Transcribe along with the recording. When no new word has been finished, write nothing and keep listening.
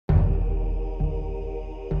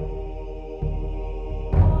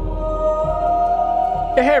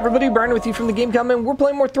Hey everybody, Brian with you from the Game Comment. We're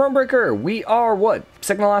playing more Thronebreaker. We are, what,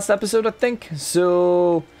 second to last episode, I think?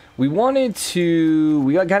 So, we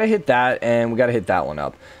gotta hit that, and we gotta hit that one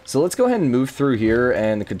up. So let's go ahead and move through here,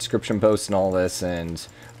 and the conscription post and all this, and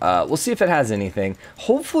we'll see if it has anything.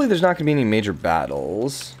 Hopefully there's not gonna be any major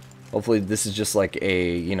battles. Hopefully this is just like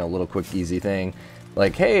a, you know, little quick, easy thing.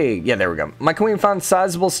 Like, hey, yeah, there we go. My queen found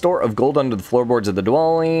sizable store of gold under the floorboards of the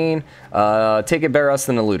dwelling. Take it, bear us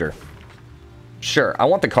than a looter. Sure, I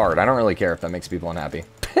want the card. I don't really care if that makes people unhappy.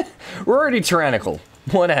 We're already tyrannical.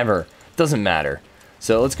 Whatever. Doesn't matter.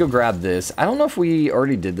 So let's go grab this. I don't know if we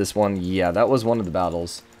already did this one. Yeah, that was one of the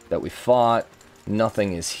battles that we fought.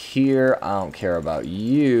 Nothing is here. I don't care about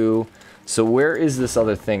you. So where is this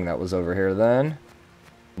other thing that was over here then?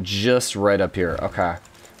 Just right up here. Okay.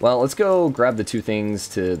 Well, let's go grab the two things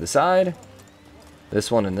to the side. This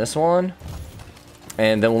one and this one.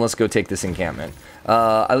 And then let's go take this encampment.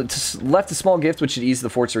 I just left a small gift which should ease the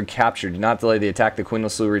fort's recapture. Do not delay the attack. The queen will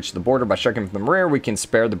slowly reach the border. By striking from the rear, we can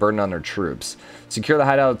spare the burden on their troops. Secure the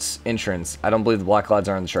hideout's entrance. I don't believe the black lads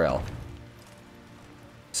are on the trail.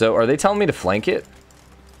 So, are they telling me to flank it?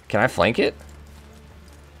 Can I flank it?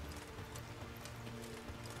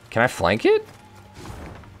 Can I flank it?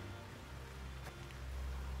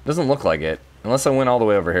 Doesn't look like it. Unless I went all the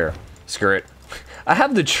way over here. Screw it. I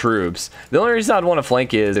have the troops. The only reason I'd want to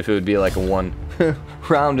flank is if it would be like a one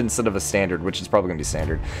round instead of a standard, which is probably going to be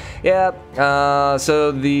standard. Yeah,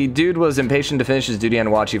 so the dude was impatient to finish his duty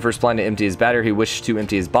on watch. He first planned to empty his battery. He wished to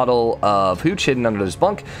empty his bottle of hooch hidden under his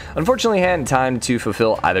bunk. Unfortunately, he hadn't time to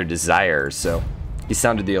fulfill either desire, so he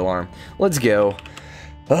sounded the alarm. Let's go.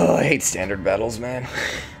 Oh, I hate standard battles, man.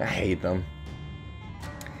 I hate them.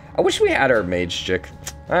 I wish we had our mage chick.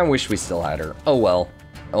 I wish we still had her. Oh well.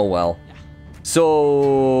 Oh well.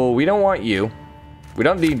 So, we don't want you. We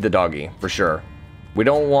don't need the doggy, for sure. We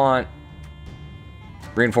don't want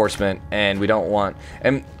reinforcement, and we don't want...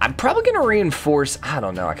 And I'm probably going to reinforce... I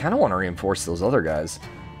don't know. I kind of want to reinforce those other guys.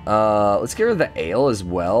 Let's get rid of the ale as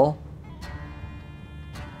well.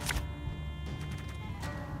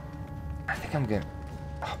 I think I'm going to...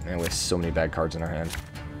 Oh, man, we have so many bad cards in our hand.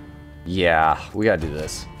 Yeah, we got to do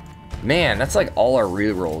this. Man, that's like all our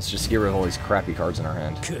rerolls, just to get rid of all these crappy cards in our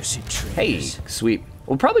hand. Hey, sweet.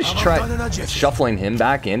 We'll probably should try shuffling him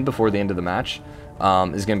back in before the end of the match.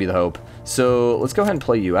 Is going to be the hope. So, let's go ahead and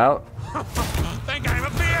play you out.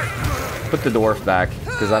 Put the dwarf back,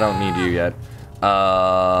 because I don't need you yet.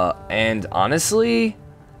 And honestly,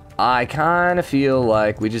 I kind of feel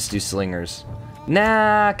like we just do slingers.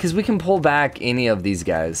 Nah, because we can pull back any of these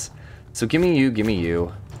guys. So, give me you, give me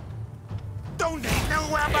you.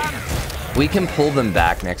 We can pull them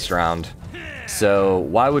back next round. So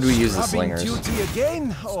why would we use the slingers?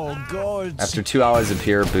 Oh, God. After 2 allies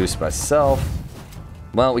appear, boost by self.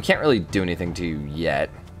 Well, we can't really do anything to you yet.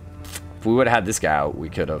 If we would have had this guy out, we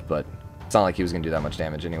could have, but it's not like he was gonna do that much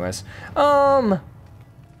damage anyways. I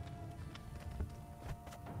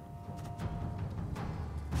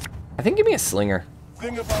think give me a slinger.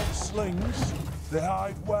 Thing about slings, they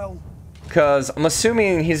hide well. Because I'm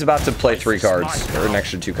assuming he's about to play 3 cards, or an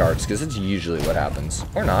extra 2 cards, because it's usually what happens.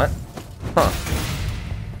 Or not. Huh.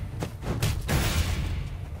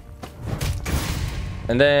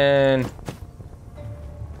 And then...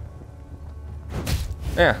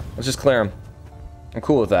 yeah, let's just clear him. I'm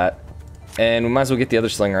cool with that. And we might as well get the other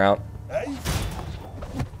slinger out.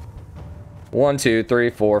 1, 2, 3,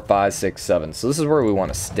 4, 5, 6, 7. So this is where we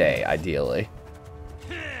want to stay, ideally.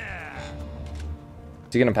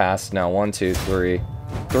 Is he gonna pass? No, 1, 2, 3.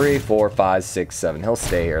 3, 4, 5, 6, 7. He'll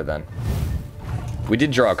stay here then. We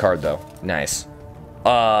did draw a card though. Nice.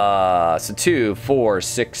 So 2, 4,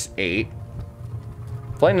 6, 8.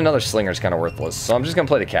 Playing another slinger is kind of worthless. So I'm just gonna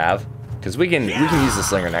play the cav. Because we can use the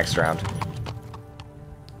slinger next round.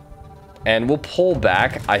 And we'll pull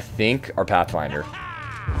back, I think, our Pathfinder.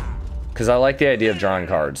 Because I like the idea of drawing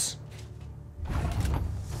cards.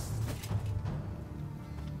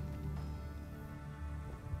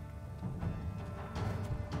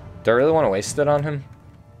 Do I really want to waste it on him?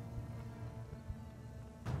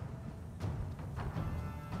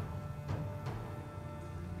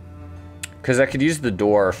 Because I could use the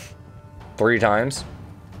dwarf 3 times.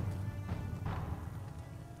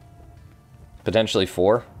 Potentially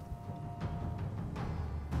 4.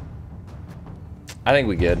 I think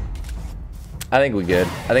we good. I think we good.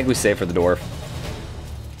 I think we save for the dwarf.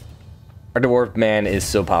 Our dwarf man is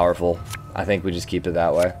so powerful. I think we just keep it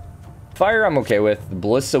that way. Fire I'm okay with. The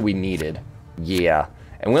ballista we needed. Yeah.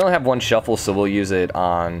 And we only have 1 shuffle, so we'll use it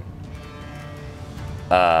on...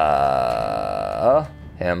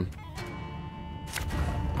 him.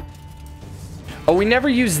 Oh, we never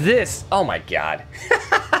use this. Oh my god.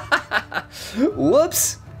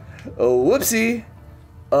 Whoops. Oh, whoopsie.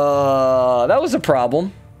 That was a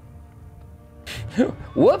problem.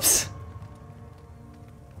 Whoops.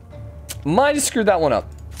 Might have screwed that one up.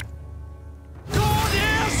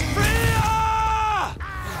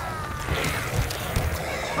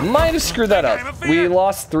 Might have screwed that up. We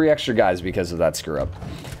lost 3 extra guys because of that screw up.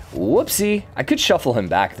 Whoopsie. I could shuffle him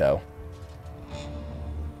back, though.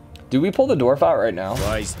 Do we pull the dwarf out right now?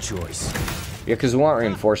 Wise choice. Yeah, because we want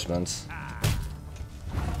reinforcements.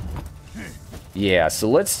 Yeah, so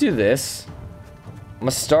let's do this. I'm going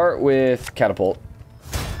to start with catapult.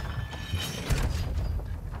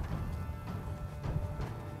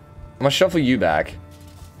 I'm going to shuffle you back.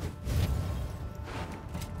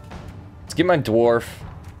 Let's get my dwarf.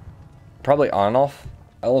 Probably Arnulf.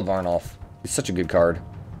 I love Arnulf. He's such a good card.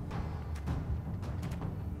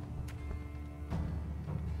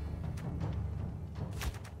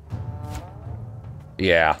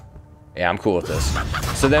 Yeah. Yeah, I'm cool with this.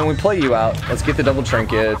 So then we play you out. Let's get the double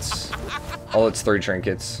trinkets. Oh, it's 3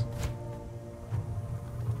 trinkets.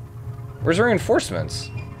 Where's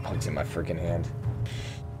reinforcements? Oh, it's in my freaking hand.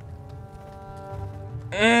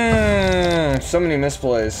 So many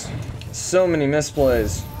misplays. So many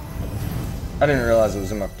misplays. I didn't realize it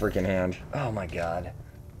was in my freaking hand. Oh my god.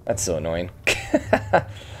 That's so annoying.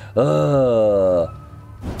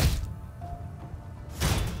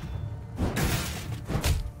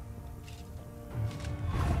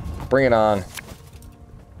 Bring it on.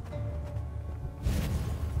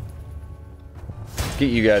 Let's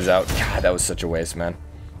get you guys out. God, that was such a waste, man.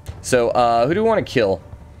 So, who do we want to kill?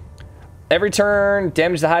 Every turn,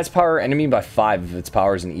 damage the highest power enemy by 5 if its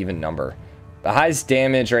power is an even number. The highest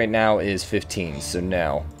damage right now is 15, so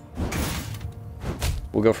no.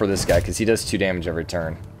 We'll go for this guy, because he does 2 damage every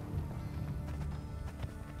turn.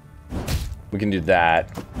 We can do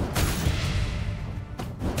that.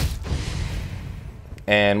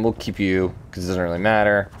 And we'll keep you, because it doesn't really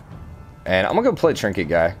matter. And I'm going to go play Trinket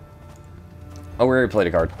guy. Oh, we already played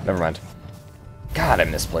a card. Never mind. God, I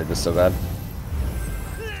misplayed this so bad.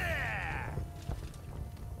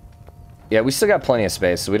 Yeah, we still got plenty of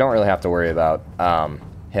space, so we don't really have to worry about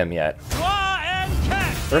him yet.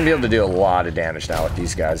 We're going to be able to do a lot of damage now with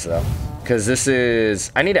these guys, though. Because this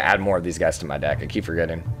is... I need to add more of these guys to my deck. I keep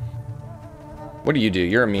forgetting. What do?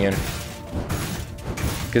 You're immune.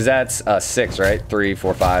 Because that's 6, right? 3,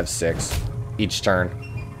 4, 5, 6 each turn.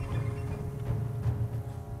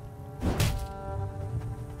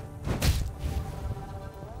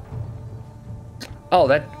 Oh,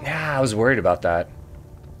 that... Yeah, I was worried about that.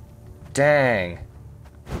 Dang.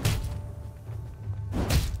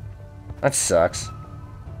 That sucks.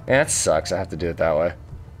 Yeah, that sucks. I have to do it that way.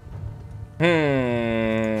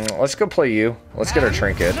 Let's go play you. Let's get our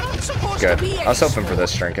trinket. Good. I was hoping for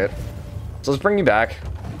this trinket. So let's bring you back.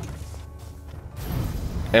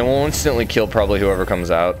 And we'll instantly kill probably whoever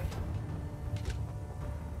comes out.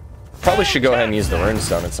 Probably should go ahead and use the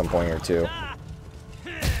runestone at some point here too.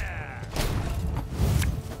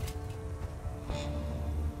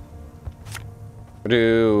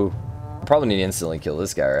 Probably need to instantly kill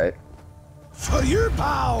this guy, right? For your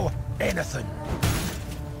bow, anything.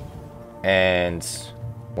 And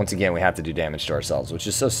once again, we have to do damage to ourselves, which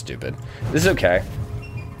is so stupid. This is okay.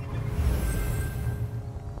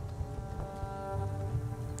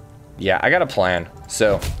 Yeah, I got a plan.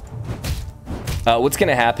 So, what's going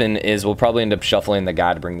to happen is we'll probably end up shuffling the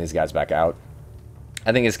guy to bring these guys back out.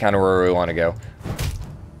 I think it's kind of where we want to go.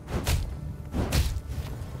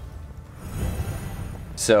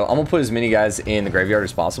 So, I'm going to put as many guys in the graveyard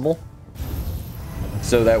as possible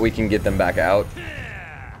so that we can get them back out.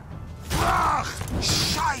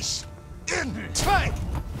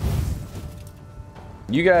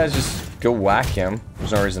 You guys just go whack him.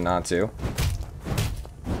 There's no reason not to.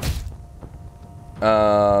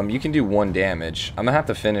 You can do 1 damage. I'm gonna have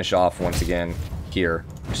to finish off once again here,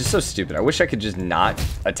 which is so stupid. I wish I could just not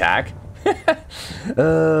attack.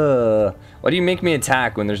 Why do you make me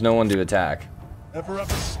attack when there's no one to attack? Ever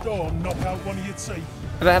have a storm knock out one of your teeth?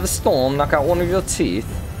 Ever have a storm knock out one of your teeth?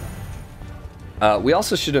 We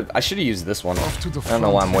also should have... I should have used this one. I don't know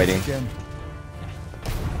why I'm waiting. To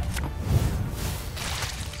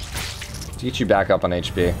get you back up on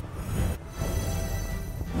HP.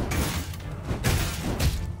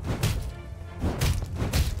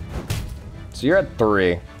 So you're at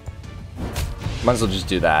 3. Might as well just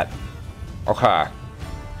do that. Okay.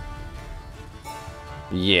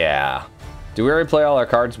 Yeah. Did we already play all our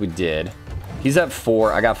cards? We did. He's at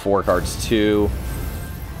 4. I got 4 cards too.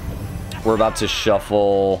 We're about to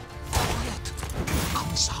shuffle.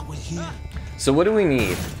 So what do we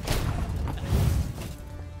need?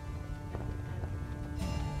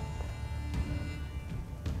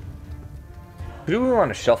 Who do we want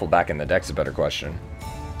to shuffle back in the deck's a better question.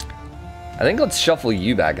 I think let's shuffle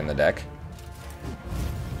you back in the deck.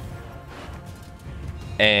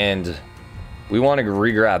 And we want to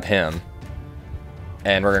re-grab him.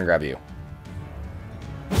 And we're going to grab you.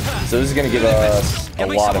 So this is going to give us a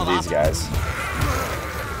lot of these guys.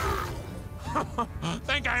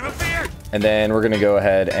 Think I'm a fear. And then we're going to go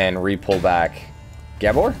ahead and re-pull back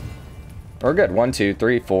Gabor. We're good. 1, 2,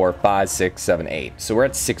 3, 4, 5, 6, 7, 8. So we're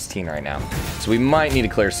at 16 right now. So we might need to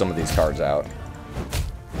clear some of these cards out.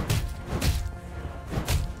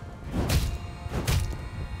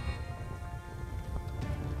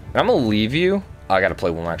 I'm going to leave you. Oh, I got to play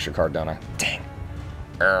one extra card, don't I? Dang.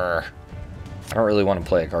 I don't really want to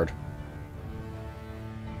play a card.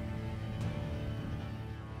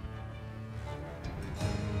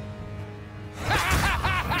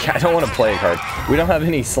 I don't want to play a card. We don't have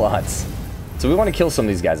any slots. So we want to kill some of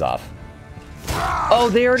these guys off. Oh,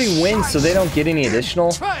 they already win, so they don't get any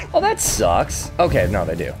additional? Oh, that sucks. Okay, no,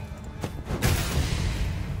 they do.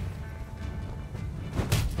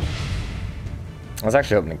 I was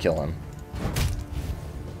actually hoping to kill him.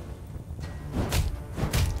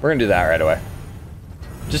 We're going to do that right away.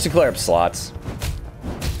 Just to clear up slots.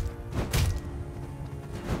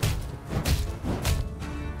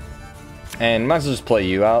 And might as well just play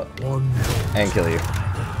you out and kill you.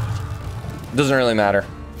 Doesn't really matter.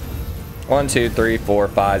 1, 2, 3, 4,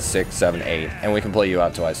 5, 6, 7, 8. And we can play you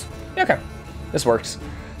out twice. Yeah, okay. This works.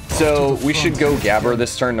 So we should go Gabber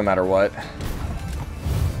this turn no matter what.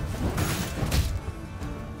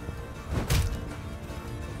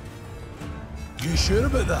 You sure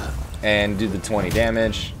about that? And do the 20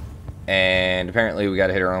 damage. And apparently we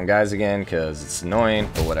gotta hit our own guys again because it's annoying,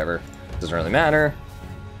 but whatever. Doesn't really matter.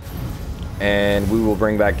 And we will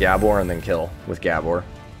bring back Gabor and then kill with Gabor.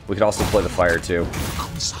 We could also play the fire too.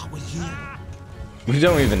 We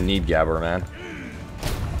don't even need Gabor, man.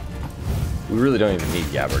 We really don't even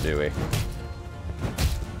need Gabor, do we?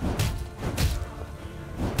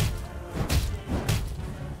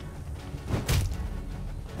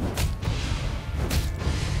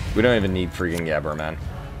 We don't even need freaking Gabor, man.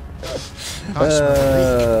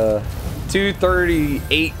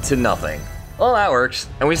 238 to nothing. Well, that works.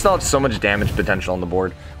 And we still have so much damage potential on the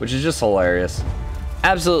board, which is just hilarious.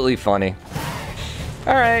 Absolutely funny.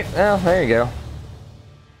 Alright, well, there you go.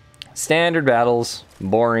 Standard battles.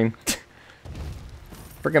 Boring.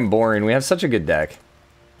 Freaking boring. We have such a good deck.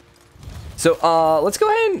 So, let's go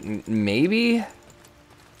ahead and maybe...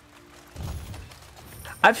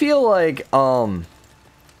 I feel like, Hold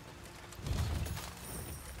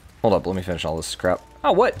up, let me finish all this crap.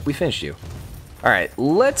 Oh, what? We finished you. Alright,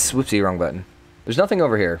 let's... Whoopsie, wrong button. There's nothing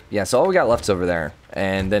over here. Yeah, so all we got left's over there.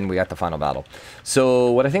 And then we got the final battle. So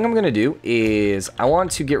what I think I'm going to do is I want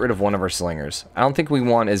to get rid of one of our slingers. I don't think we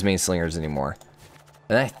want as many slingers anymore.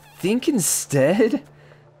 And I think instead...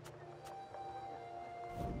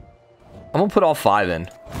 I'm going to put all 5 in.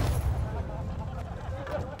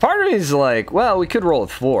 Part of me is like, well, we could roll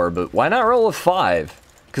with 4, but why not roll with 5?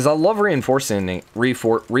 Because I love reinforcing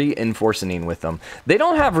with them. They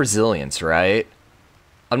don't have resilience, right?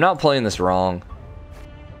 I'm not playing this wrong.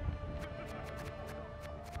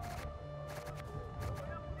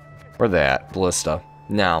 Where they at? Ballista.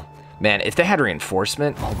 No. Man, if they had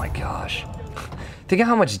reinforcement, oh my gosh. Think of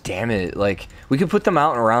how much damage, like, we could put them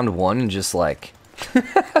out in round 1 and just, like,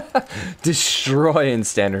 destroy in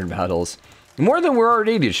standard battles. More than we're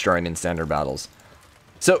already destroying in standard battles.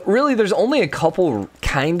 So, really, there's only a couple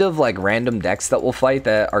kind of, like, random decks that will fight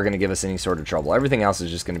that are going to give us any sort of trouble. Everything else is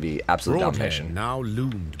just going to be absolute domination. Now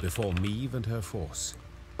loomed before Meve and her force.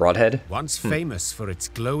 Broadhead? Once famous for its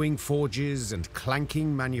glowing forges and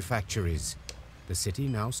clanking manufactories, the city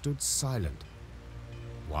now stood silent.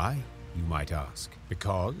 Why, you might ask?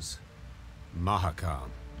 Because Mahakam.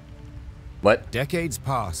 What? Decades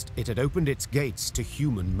past, it had opened its gates to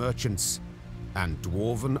human merchants and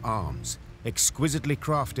dwarven arms, exquisitely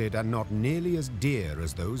crafted and not nearly as dear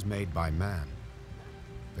as those made by man.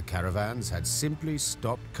 The caravans had simply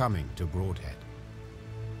stopped coming to Broadhead.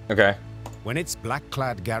 Okay. When its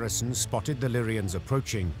black-clad garrison spotted the Lyrians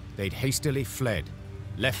approaching, they'd hastily fled,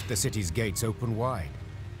 left the city's gates open wide.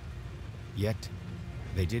 Yet,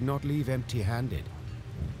 they did not leave empty-handed.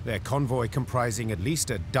 Their convoy comprising at least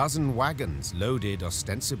a dozen wagons loaded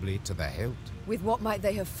ostensibly to the hilt. With what might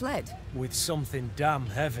they have fled? With something damn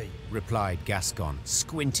heavy, replied Gascon,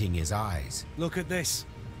 squinting his eyes. Look at this.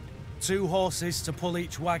 2 horses to pull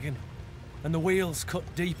each wagon, and the wheels cut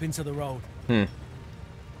deep into the road.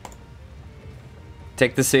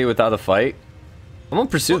 Take the city without a fight? I'm gonna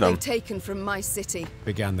pursue them. They've taken from my city,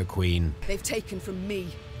 began the Queen. they've taken from me.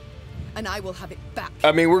 and I will have it back.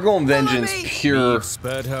 I mean, we're going vengeance me. pure. Meve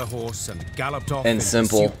spurred her horse and galloped off And in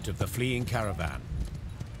simple. pursuit of the fleeing caravan.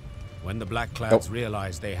 When the Blackclads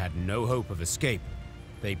realized they had no hope of escape,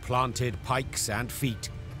 they planted pikes and feet.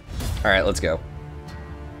 All right, let's go.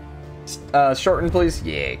 Shorten, please.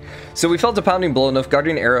 Yay. So we felt a pounding blow.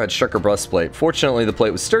 Nilfgaardian arrow had struck her breastplate. Fortunately, the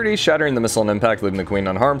plate was sturdy, shattering the missile on impact, leaving the queen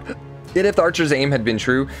unharmed. Yet if the archer's aim had been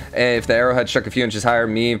true, and if the arrow had struck a few inches higher,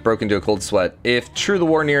 Meve broke into a cold sweat. If true, the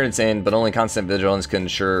war neared its end, but only constant vigilance could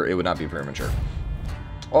ensure it would not be premature.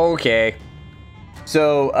 Okay.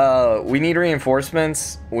 So, we need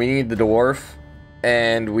reinforcements, we need the dwarf,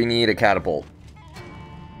 and we need a catapult.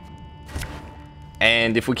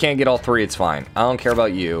 And if we can't get all three, it's fine. I don't care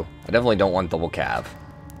about you. I definitely don't want double cav.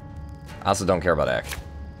 I also don't care about Ek.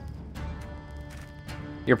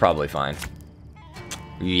 You're probably fine.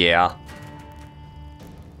 Yeah.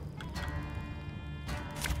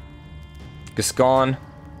 Gascon.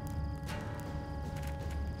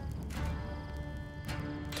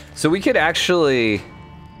 So we could actually...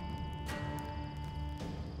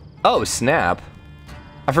 Oh, snap.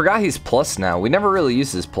 I forgot he's plus now. We never really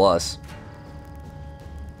used his plus.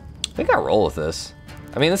 I think I'll roll with this.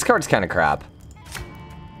 I mean, this card's kind of crap.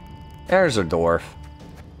 There's our dwarf.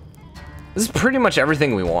 This is pretty much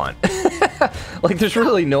everything we want. Like, there's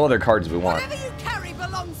really no other cards we want. Whatever you carry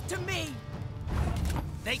belongs to me.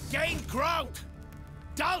 They gain ground.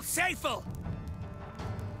 Dal Seifel.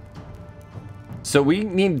 So we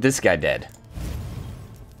need this guy dead.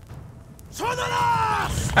 To the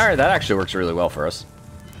last. Alright, that actually works really well for us.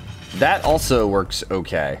 That also works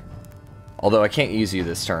okay. Although I can't use you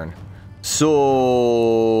this turn. So...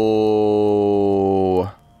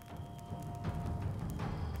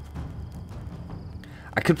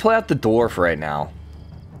 I could play out the dwarf right now.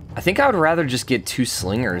 I think I would rather just get 2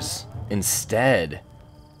 slingers instead.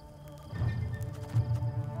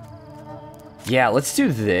 Yeah, let's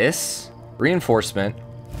do this. Reinforcement.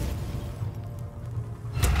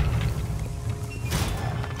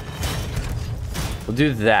 We'll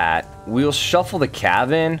do that. We'll shuffle the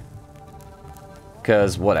cav in.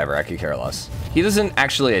 Because, whatever, I could care less. He doesn't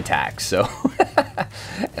actually attack, so...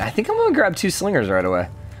 I think I'm going to grab 2 slingers right away.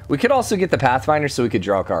 We could also get the Pathfinder so we could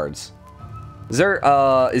draw cards. Is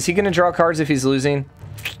he going to draw cards if he's losing?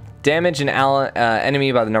 Damage an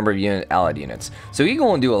enemy by the number of allied units. So he's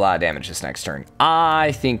going to do a lot of damage this next turn.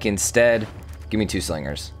 I think instead, give me 2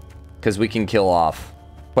 slingers. Because we can kill off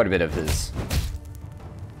quite a bit of his...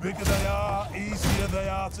 Bigger they are, easier they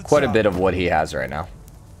are to Quite a tell. bit of what he has right now.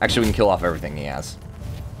 Actually, we can kill off everything he has.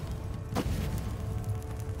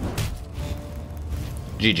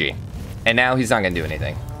 GG. And now he's not going to do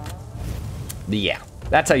anything. But yeah,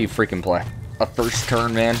 that's how you freaking play. A first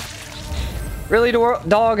turn, man. Really,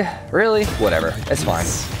 dog? Really? Whatever. It's fine.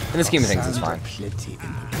 In the scheme of things, it's fine.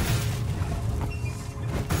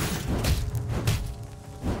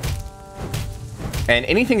 And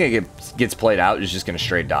anything that gets played out is just going to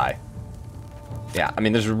straight die. Yeah, I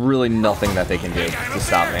mean, there's really nothing that they can do to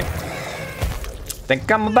stop me.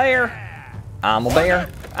 Think I'm a bear. I'm a bear.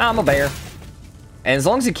 I'm a bear. And as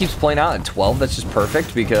long as it keeps playing out at 12, that's just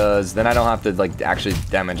perfect, because then I don't have to, like, actually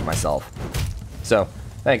damage myself. So,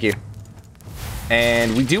 thank you.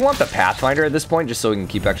 And we do want the Pathfinder at this point, just so we can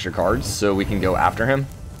keep extra cards, so we can go after him.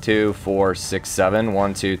 2, 4, 6, 7.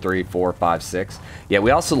 1, 2, 3, 4, 5, 6. Yeah,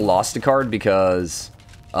 we also lost a card because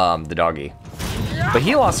the doggy. But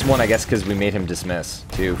he lost one, I guess, because we made him dismiss.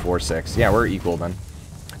 2, 4, 6. Yeah, we're equal then.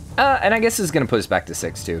 And I guess this is going to put us back to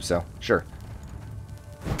 6, too, so sure.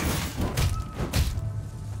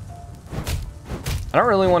 I don't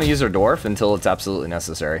really want to use our dwarf until it's absolutely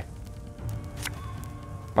necessary.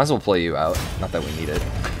 Might as well play you out. Not that we need it.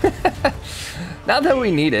 Not that we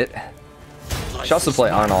need it. Should also play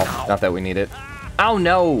Arnulf. Not that we need it. Oh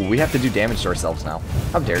no! We have to do damage to ourselves now.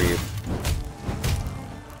 How dare you?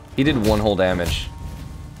 He did 1 whole damage.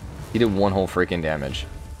 He did 1 whole freaking damage.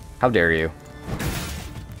 How dare you?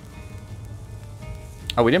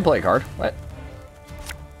 Oh, we didn't play a card? What?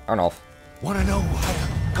 Arnulf. Wanna know how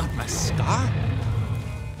I got my scar?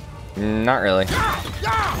 Not really.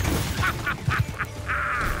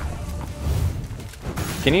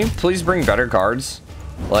 Can you please bring better cards?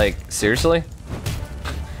 Like, seriously?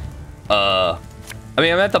 I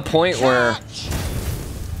mean, I'm at the point where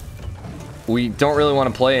we don't really want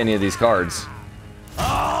to play any of these cards.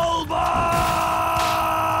 I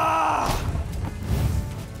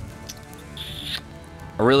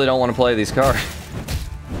really don't want to play these cards.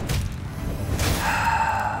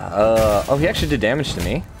 Oh, he actually did damage to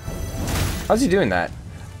me. How's he doing that?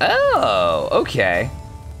 Oh, okay.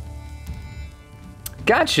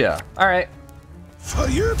 Gotcha. All right. For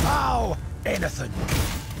you, pal! Anything.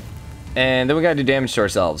 And then we gotta do damage to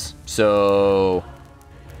ourselves. So...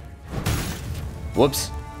 Whoops.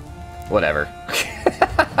 Whatever.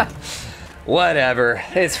 Whatever.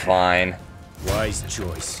 It's fine. Wise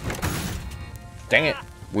choice. Dang it.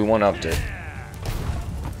 We one-upped it.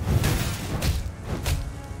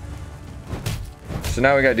 So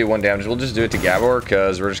now we gotta do 1 damage. We'll just do it to Gabor,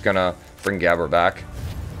 because we're just gonna bring Gabor back.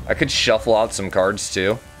 I could shuffle out some cards,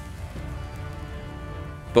 too.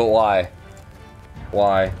 But why?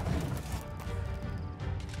 Why?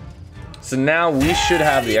 So now we should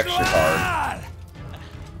have the extra card.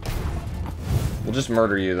 We'll just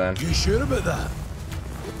murder you then. You sure about that?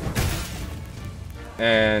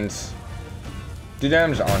 And do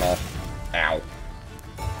damage to Arnold. Ow.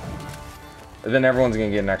 And then everyone's gonna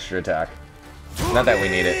get an extra attack. Not that we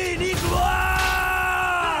need it.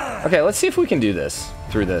 Okay, let's see if we can do this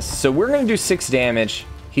through this. So we're gonna do 6 damage.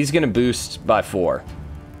 He's gonna boost by 4.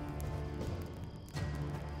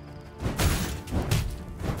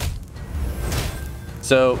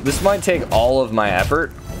 So this might take all of my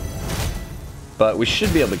effort, but we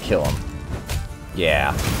should be able to kill him.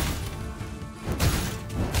 Yeah.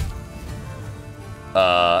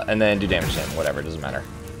 And then do damage to him. Whatever, it doesn't matter.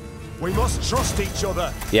 We must trust each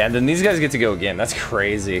other. Yeah, and then these guys get to go again. That's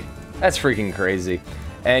crazy. That's freaking crazy.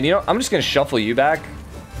 And you know, I'm just gonna shuffle you back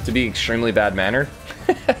to be extremely bad mannered.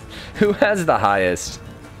 Who has the highest?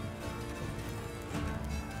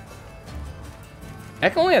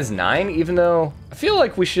 Ek only has 9, even though I feel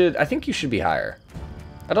like we should. I think you should be higher.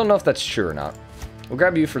 I don't know if that's true or not. We'll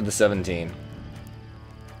grab you for the 17.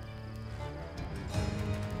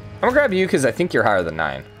 I'm gonna grab you because I think you're higher than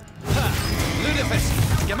 9.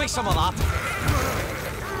 Ludicrous! Give me some of that.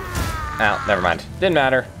 Oh, never mind. Didn't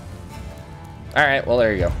matter. Alright, well,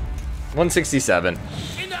 there you go. 167.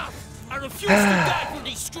 Enough! I refuse to die for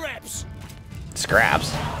these scraps!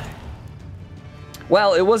 Scraps?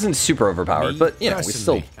 Well, it wasn't super overpowered, but, you know, we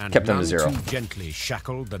still and kept them to none 0. too gently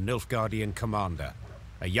shackled the Nilfgaardian commander,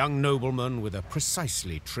 a young nobleman with a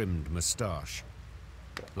precisely trimmed moustache.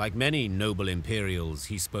 Like many noble Imperials,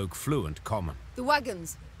 he spoke fluent common. The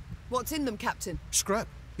wagons. What's in them, Captain? Scrap,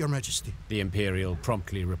 Your Majesty. The Imperial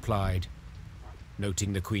promptly replied.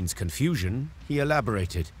 Noting the Queen's confusion, he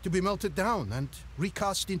elaborated. To be melted down and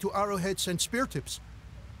recast into arrowheads and spear tips.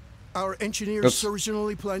 Our engineers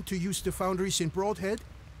originally planned to use the foundries in Broadhead,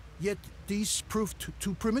 yet these proved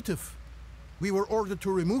too primitive. We were ordered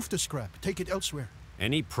to remove the scrap, take it elsewhere.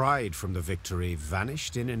 Any pride from the victory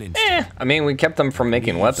vanished in an instant. I mean, we kept them from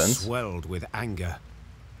making Meve weapons. Swelled with anger,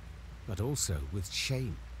 but also with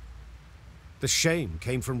shame. The shame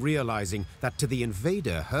came from realizing that to the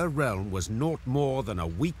invader, her realm was naught more than a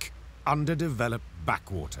weak, underdeveloped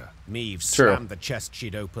backwater. Meve slammed the chest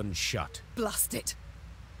she'd opened shut. Blast it.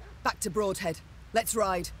 Back to Broadhead. Let's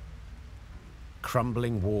ride.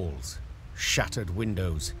 Crumbling walls, shattered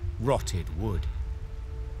windows, rotted wood.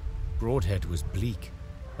 Broadhead was bleak,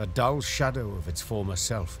 a dull shadow of its former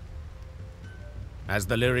self. As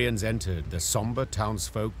the Lyrians entered, the somber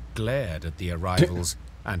townsfolk glared at the arrivals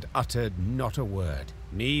and uttered not a word.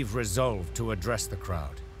 Meve resolved to address the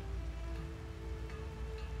crowd.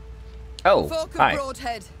 Oh, Folk of hi.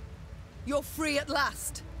 Broadhead, you're free at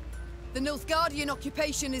last. The Nilfgaardian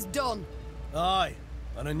occupation is done. Aye,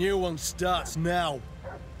 and a new one starts now.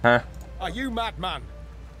 Huh? Are you mad, man?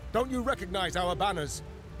 Don't you recognize our banners?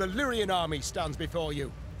 The Lyrian army stands before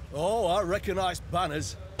you. Oh, I recognise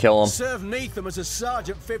banners. Kill him. Served neath them as a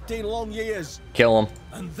sergeant 15 long years. Kill him.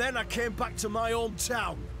 And then I came back to my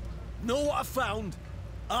hometown. Know what I found?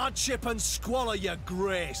 Hardship and squalor, your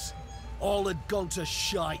grace. All had gone to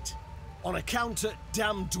shite. On account of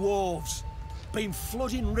damn dwarves. Been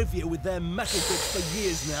flooding Rivia with their metal goods for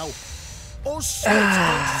years now. Us slaves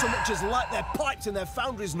don't so much as light their pipes in their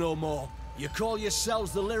foundries no more. You call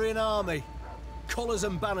yourselves the Lyrian army. Colours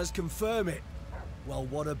and banners confirm it. Well,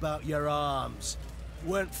 what about your arms?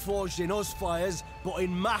 Weren't forged in us fires, but in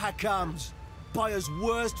Mahakams, by us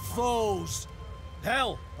worst foes.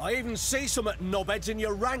 Hell, I even see some at knobheads in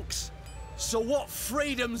your ranks. So what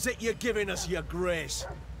freedom's it you're giving us, your grace?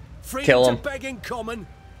 Freedom to beg in common,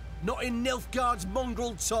 not in Nilfgaard's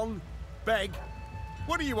mongrel tongue. Beg?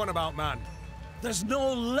 What do you want about, man? There's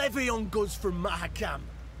no levy on goods from Mahakam.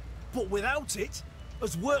 But without it,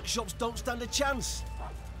 us workshops don't stand a chance.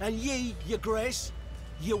 And ye, your grace,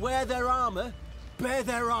 you wear their armour, bear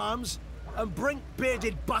their arms, and bring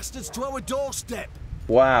bearded bastards to our doorstep.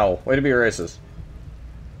 Wow, way to be racist.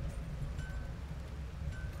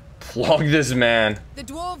 Flog this man. The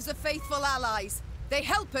dwarves are faithful allies. They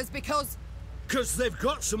help us because they've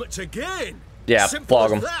got something to gain. Yeah, Simple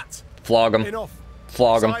flog as him. that. Flog him. Enough.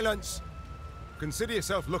 Flog him. Silence. Consider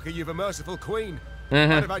yourself lucky you've a merciful queen. Might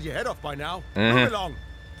have had your head off by now. Move along.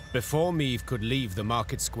 Before Meve could leave the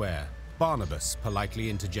market square, Barnabas politely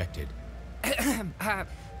interjected.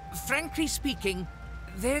 Frankly speaking,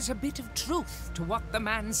 there's a bit of truth to what the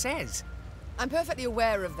man says. I'm perfectly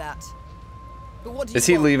aware of that. But what do you Is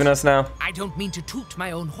he want? leaving us now? I don't mean to toot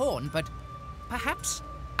my own horn, but perhaps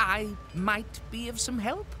I might be of some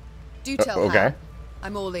help. Do tell okay. how.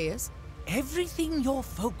 I'm all ears. Everything your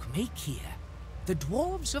folk make here, the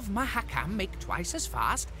dwarves of Mahakam make twice as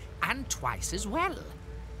fast and twice as well.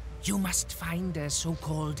 You must find a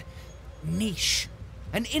so-called niche,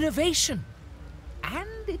 an innovation. And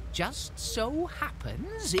it just so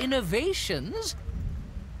happens innovations...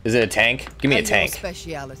 Is it a tank? Give me a And tank. Your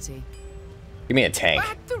speciality. Give me a tank.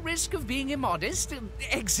 At the risk of being immodest,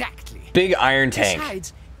 exactly. Big iron tank.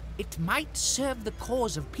 Besides, it might serve the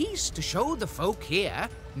cause of peace to show the folk here,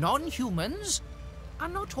 non-humans, are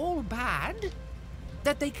not all bad,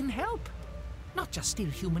 that they can help. Not just steal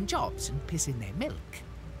human jobs and piss in their milk.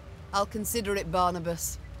 I'll consider it,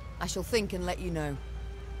 Barnabas. I shall think and let you know.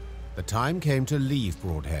 The time came to leave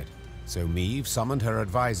Broadhead, so Meve summoned her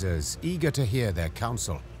advisors, eager to hear their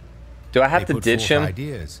counsel. Do I have They to put ditch forth him?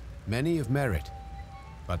 ideas, many of merit,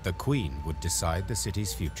 but the Queen would decide the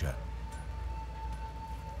city's future.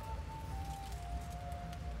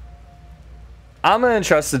 I'm gonna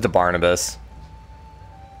entrust it to Barnabas.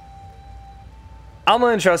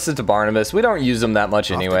 We don't use him that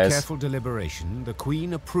much After anyways. careful deliberation, the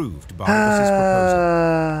Queen approved Barnabas's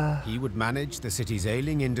proposal. He would manage the city's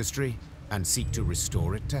ailing industry and seek to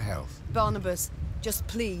restore it to health. Barnabas, just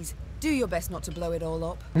please, do your best not to blow it all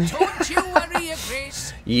up. Don't you worry, Your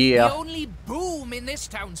Grace. Yeah. The only boom in this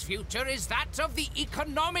town's future is that of the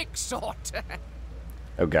economic sort.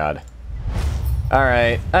 Oh god.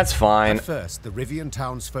 Alright, that's fine. At first, the Rivian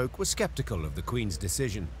townsfolk were skeptical of the Queen's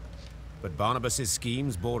decision, but Barnabas's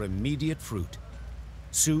schemes bore immediate fruit.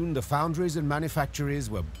 Soon, the foundries and manufactories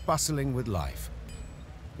were bustling with life.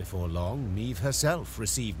 Before long, Meve herself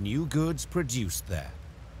received new goods produced there.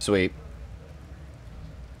 Sweet.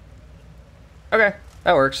 Okay,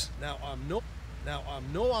 that works. Now I'm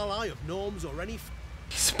no ally of gnomes or any.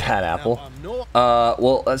 He's a bad apple. Now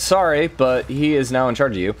I'm no. Sorry, but he is now in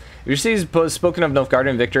charge of you. Your city's spoken of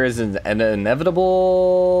Nilfgaardian victory is an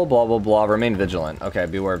inevitable, blah, blah, blah. Remain vigilant. Okay,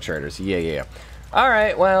 beware of traitors. Yeah.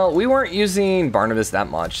 Alright, well, we weren't using Barnabas that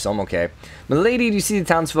much, so I'm okay. Milady, do you see the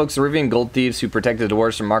townsfolk, the Rivian gold thieves who protected the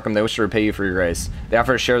dwarves from Markham? They wish to repay you for your grace. They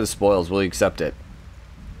offer to share the spoils. Will you accept it?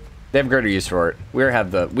 They have greater use for it.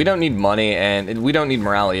 We don't need money, and we don't need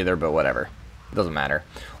morale either, but whatever. It doesn't matter.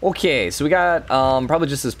 Okay, so we got probably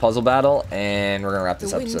just this puzzle battle, and we're gonna wrap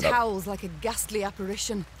this The wind episode up. howls like a ghastly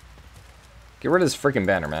apparition. Get rid of this freaking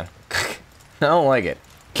banner, man. I don't like it.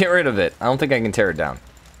 Get rid of it. I don't think I can tear it down.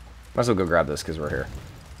 Might as well go grab this because we're here.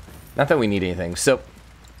 Not that we need anything. So,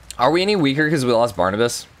 are we any weaker because we lost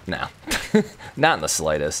Barnabas? No. Not in the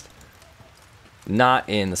slightest. Not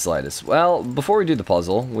in the slightest. Well, before we do the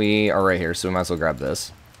puzzle, we are right here, so we might as well grab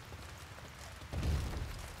this.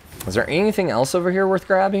 Is there anything else over here worth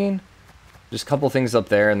grabbing? Just a couple things up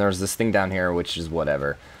there, and there's this thing down here, which is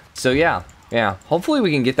whatever. So yeah. Hopefully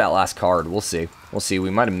we can get that last card. We'll see. We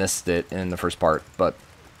might have missed it in the first part, but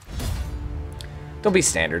don't be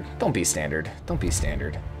standard.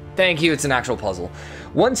 Thank you, it's an actual puzzle.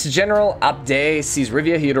 Once General Abde sees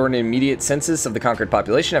Rivia, he had ordered an immediate census of the conquered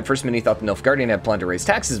population. At first, many thought the Nilfgaardian had planned to raise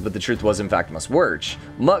taxes, but the truth was, in fact, much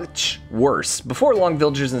worse. Before long,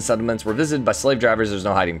 villages and settlements were visited by slave drivers. There's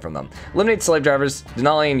no hiding from them. Eliminate slave drivers.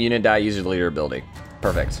 Denali and unit die. Use your leader ability.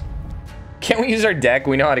 Perfect. Can't we use our deck?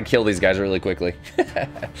 We know how to kill these guys really quickly.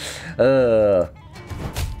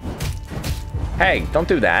 Hey, don't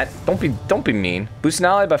do that. Don't be mean. Boost an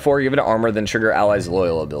ally by 4, give it armor, then trigger allies'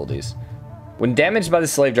 loyal abilities. When damaged by the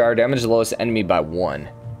slave driver, damage the lowest enemy by 1.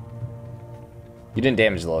 You didn't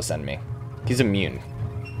damage the lowest enemy. He's immune.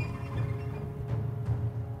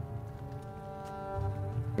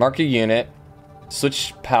 Mark a unit.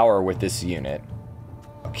 Switch power with this unit.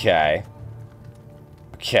 Okay.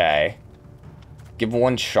 Give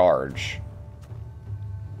 1 charge.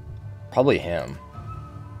 Probably him.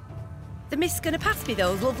 The mist's gonna pass me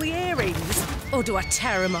those lovely earrings, or do I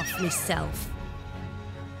tear them off myself?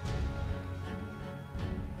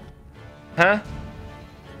 Huh?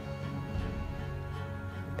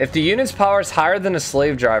 If the unit's power is higher than a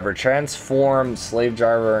slave driver, transform slave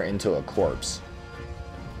driver into a corpse.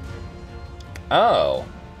 Oh.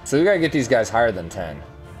 So we gotta get these guys higher than 10.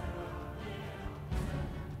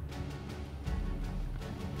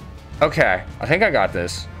 Okay, I think I got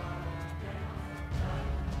this.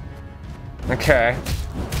 Okay.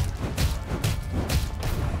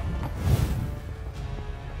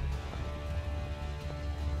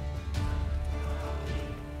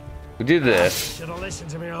 We do this. Should have listened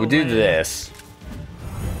to me. We do this.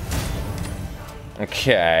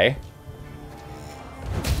 Okay.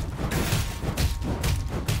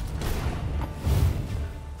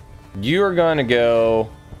 You are going to go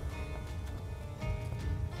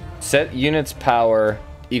set unit's power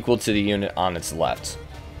equal to the unit on its left.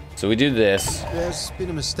 So we do this. There's been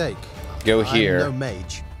a mistake. Go here. I'm no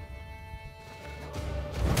mage.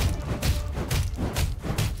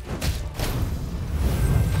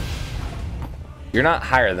 You're not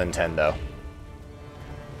higher than 10 though.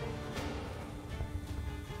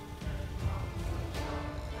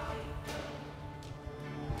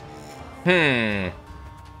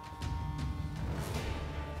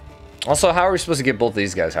 Also, how are we supposed to get both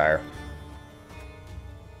these guys higher?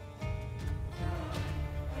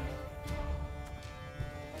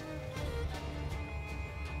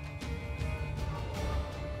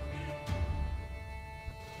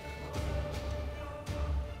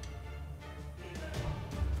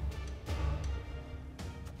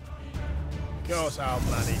 Of course I'll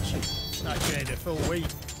manage. That gained a full week.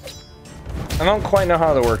 I don't quite know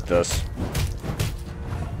how to work this.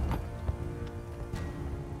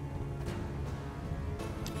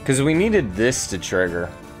 Because we needed this to trigger.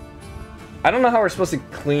 I don't know how we're supposed to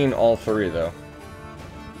clean all three, though.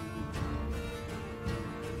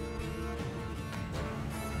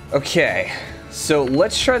 Okay, so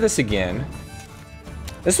let's try this again.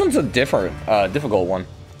 This one's a different, difficult one.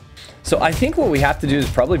 So I think what we have to do is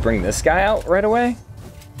probably bring this guy out right away.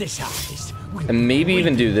 This artist and maybe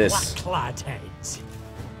even do this.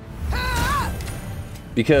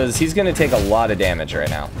 Because he's going to take a lot of damage right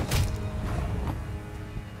now.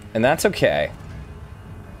 And that's okay.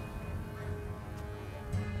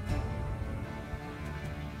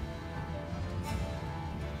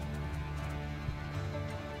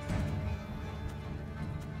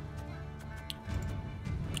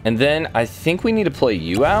 And then I think we need to play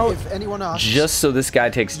you out just so this guy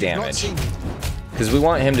takes damage. Because we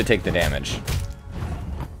want him to take the damage.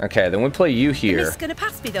 Okay, then we play you here. It's gonna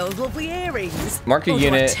pass me those lovely earrings. Mark a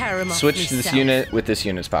unit, switch switch to this unit with this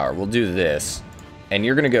unit's power. We'll do this. And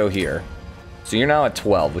you're gonna go here. So you're now at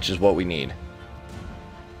 12, which is what we need.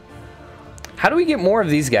 How do we get more of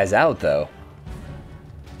these guys out, though?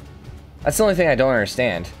 That's the only thing I don't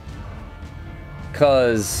understand.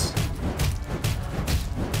 Because...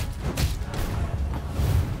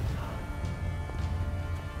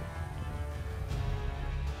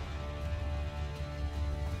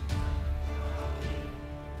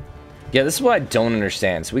 yeah, this is what I don't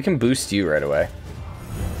understand. So we can boost you right away.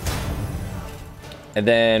 And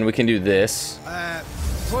then we can do this.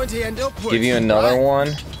 Pointy end upwards. Give you another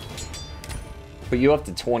one. Put you up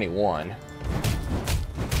to 21.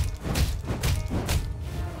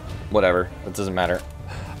 Whatever. That doesn't matter.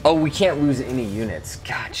 Oh, we can't lose any units.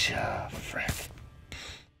 Gotcha. Frick.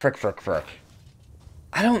 Frick, frick, frick.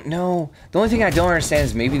 I don't know. The only thing I don't understand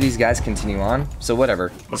is maybe these guys continue on. So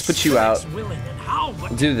whatever. Let's put you out.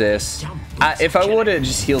 We'll do this. If I would have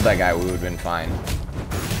just healed that guy, we would have been fine.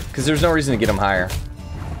 Because there's no reason to get him higher.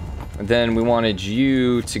 And then we wanted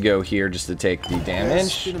you to go here just to take the damage.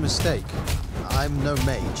 There's been a mistake. I'm no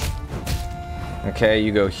mage. Okay,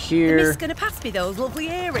 you go here. It's gonna pass me those lovely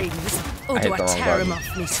earrings. Or do I tear them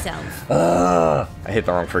off myself? I hit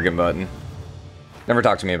the wrong friggin' button. Never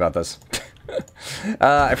talk to me about this.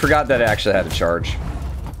 I forgot that it actually had a charge.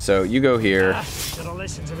 So you go here.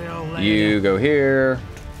 You go here.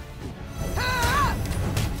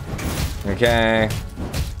 Okay.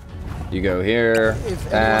 You go here.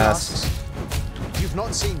 Asks, you've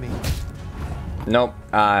not seen me. Nope,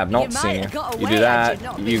 I've not seen you. You do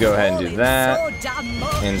that. You go ahead and do that.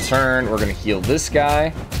 In turn, we're gonna heal this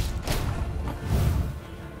guy.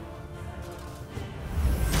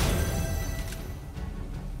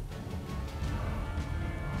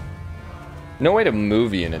 No way to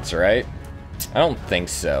move units, right? I don't think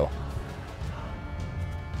so.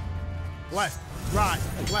 Left, right,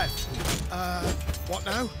 left. What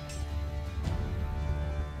now?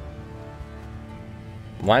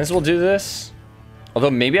 Might as well do this.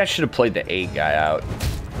 Although maybe I should have played the 8 guy out.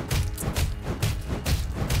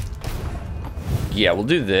 Yeah, we'll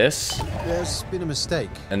do this. There's been a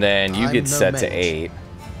mistake. And then you get set to 8.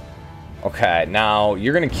 Okay, now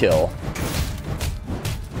you're gonna kill.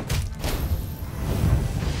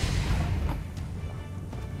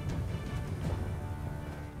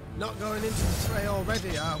 Not going into the fray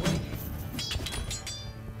already, are we?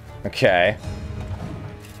 Okay.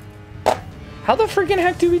 How the freaking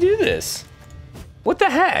heck do we do this? What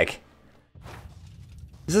the heck?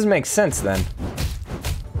 This doesn't make sense then.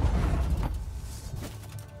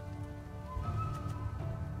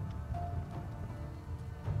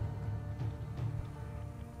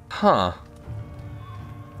 Huh.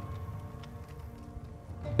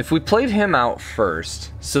 If we played him out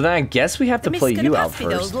first, so then I guess we have to play you out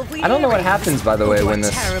first. I don't know what happens, by the way, when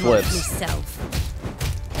this flips.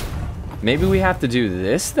 Maybe we have to do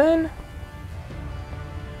this then?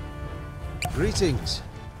 Greetings.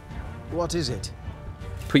 What is it?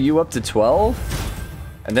 Put you up to 12?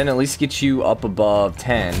 And then at least get you up above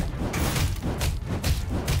 10.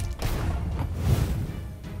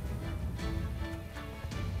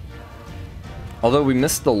 Although we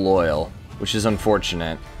missed the loyal, which is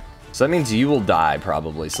unfortunate. So that means you will die,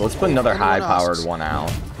 probably. So let's put another high-powered one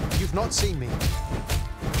out. You've not seen me.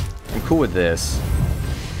 I'm cool with this.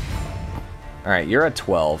 Alright, you're at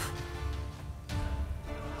 12.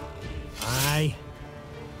 Aye.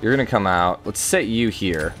 You're gonna come out. Let's set you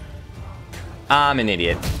here. I'm an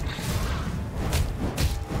idiot.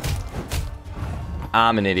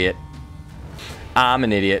 I'm an idiot. I'm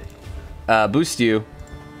an idiot. Boost you.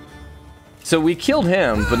 So we killed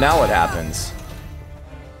him, but now what happens?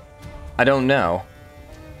 I don't know.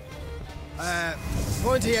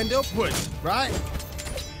 Pointy end upwards, right?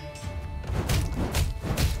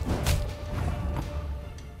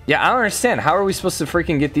 Yeah, I don't understand. How are we supposed to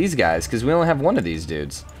freaking get these guys? Because we only have one of these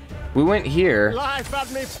dudes. We went here.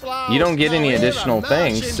 You don't get any additional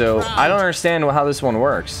things, so I don't understand how this one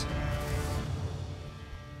works.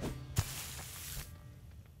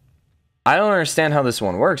 I don't understand how this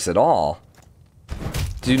one works at all.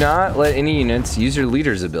 Do not let any units use your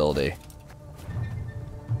leader's ability.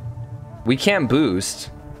 We can't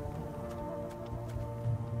boost.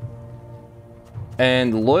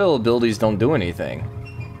 And loyal abilities don't do anything.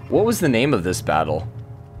 What was the name of this battle?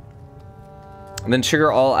 And then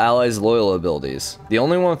trigger all allies' loyal abilities. The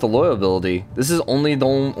only one with the loyal ability, this is only the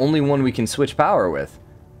only one we can switch power with.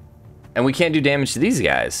 And we can't do damage to these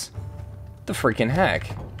guys. What the freaking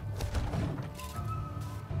heck?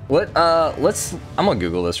 I'm gonna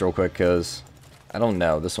Google this real quick because I don't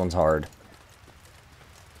know. This one's hard.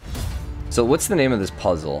 So what's the name of this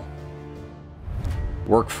puzzle?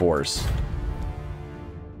 Workforce.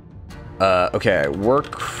 Okay,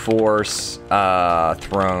 Workforce,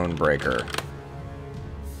 Thronebreaker.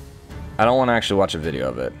 I don't want to actually watch a video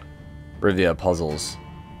of it. Rivia puzzles.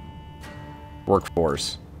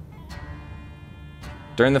 Workforce.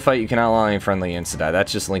 During the fight, you cannot allow any friendly units to die.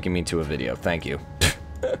 That's just linking me to a video. Thank you.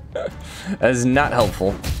 That is not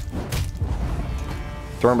helpful.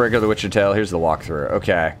 Thronebreaker, the Witcher Tale. Here's the walkthrough.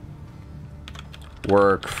 Okay.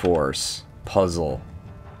 Workforce. Puzzle.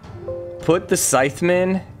 Put the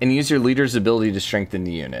Scytheman and use your leader's ability to strengthen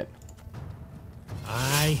the unit.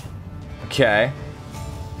 Aye. Okay.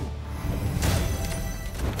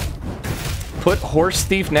 Put Horse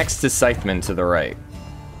Thief next to Scytheman to the right.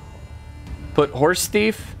 Put Horse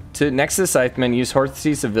Thief next to Scytheman. Use Horse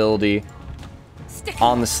Thief's ability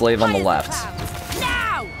on the slave on the left.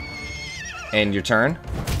 Now! And your turn.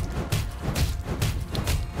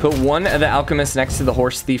 Put one of the alchemists next to the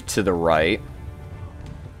Horse Thief to the right.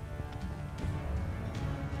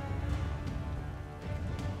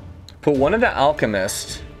 Put one of the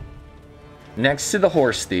alchemists next to the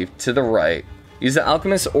Horse Thief to the right. Use the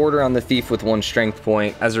alchemist order on the thief with one strength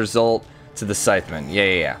point as a result to the Scytheman.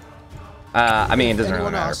 Yeah. I mean, it doesn't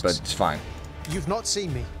really matter, but it's fine. You've not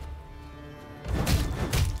seen me.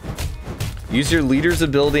 Use your leader's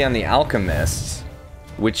ability on the alchemist,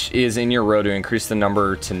 which is in your row to increase the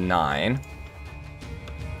number to 9.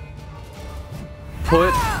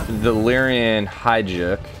 Put the Lyrian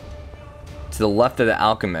Hijuk to the left of the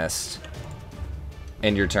alchemist.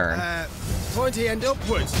 And your turn. Pointy end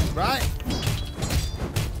upwards, right?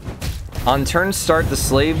 On turn start, the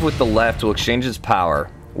slave with the left will exchange its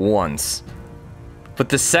power once. Put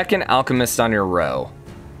the second alchemist on your row.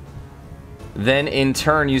 Then in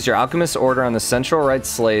turn, use your alchemist order on the central right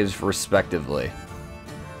slaves respectively.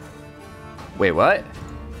 Wait, what?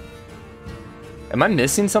 Am I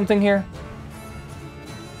missing something here?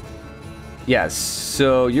 Yes,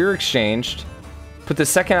 so you're exchanged. Put the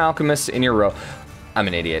second alchemist in your row. I'm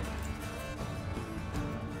an idiot.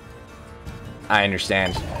 I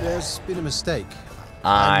understand. There's been a mistake.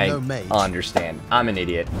 I no mage. understand. I'm an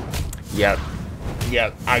idiot. Yep.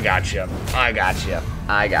 I gotcha.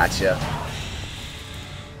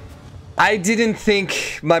 I didn't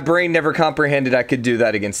think, my brain never comprehended I could do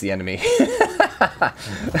that against the enemy.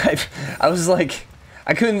 I was like,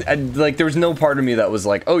 I couldn't, like, there was no part of me that was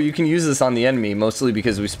like, oh, you can use this on the enemy, mostly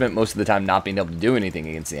because we spent most of the time not being able to do anything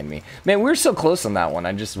against the enemy. Man, we were so close on that one.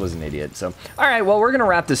 I just was an idiot. So, all right, well, we're going to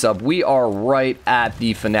wrap this up. We are right at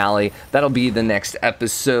the finale. That'll be the next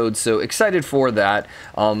episode, so excited for that.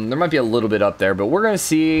 There might be a little bit up there, but we're going to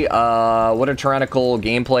see what a tyrannical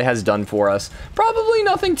gameplay has done for us. Probably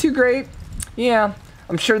nothing too great. Yeah.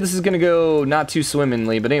 I'm sure this is going to go not too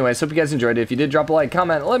swimmingly, but anyways, hope you guys enjoyed it. If you did, drop a like,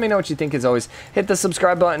 comment, let me know what you think. As always, hit the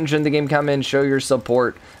subscribe button, join the game, comment, show your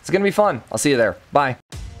support. It's going to be fun. I'll see you there. Bye.